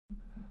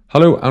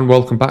Hello and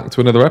welcome back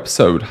to another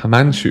episode.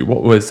 Himanshu,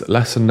 what was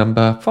lesson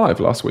number 5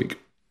 last week?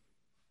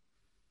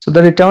 So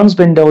the returns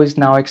window is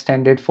now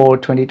extended for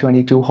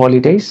 2022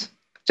 holidays.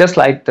 Just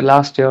like the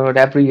last year or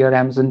every year,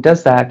 Amazon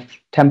does that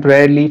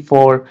temporarily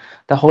for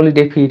the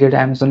holiday period.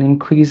 Amazon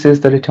increases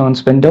the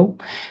returns window.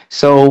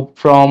 So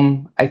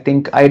from I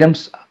think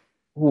items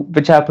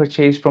which are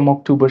purchased from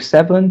October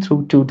 7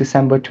 through to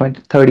December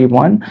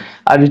 31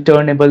 are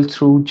returnable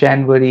through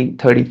January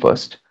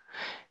 31st.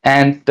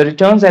 And the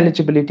returns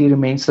eligibility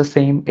remains the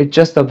same. It's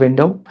just the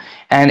window,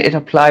 and it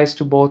applies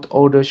to both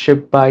orders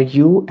shipped by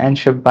you and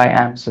shipped by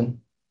Amazon.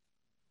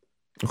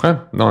 Okay,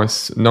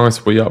 nice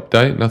wee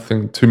update.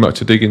 Nothing too much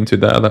to dig into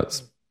there.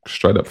 That's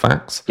straight up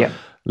facts. Yeah.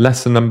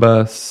 Lesson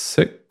number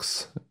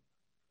 6.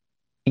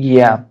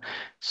 Yeah.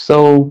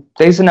 So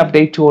there's an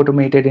update to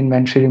automated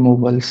inventory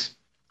removals.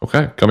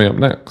 Okay, coming up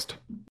next.